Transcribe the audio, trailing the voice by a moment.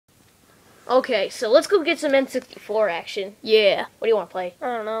Okay, so let's go get some N64 action. Yeah. What do you want to play? I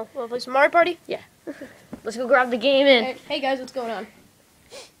don't know. Want to play some Mario Party? Yeah. Let's go grab the game in. Hey guys, what's going on?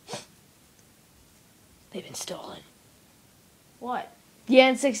 They've been stolen. What?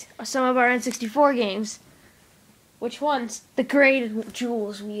 Some of our N64 games. Which ones? The great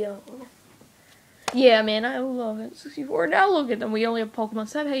jewels we own. Yeah, man, I love N64. Now look at them. We only have Pokemon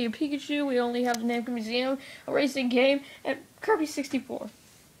Snap, Hey You Pikachu. We only have the Namco Museum, a racing game, and Kirby 64.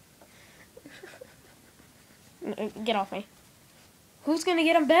 Get off me. Who's gonna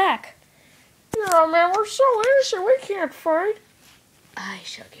get them back? Yeah, man, we're so innocent. We can't fight. I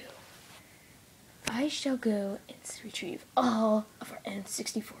shall go and retrieve all of our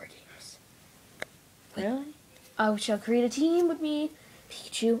N64 games. Really? I shall create a team with me,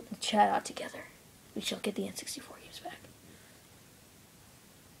 Pikachu, and chat out together. We shall get the N64 games back.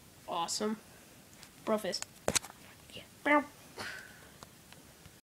 Awesome. Bro fist. Yeah.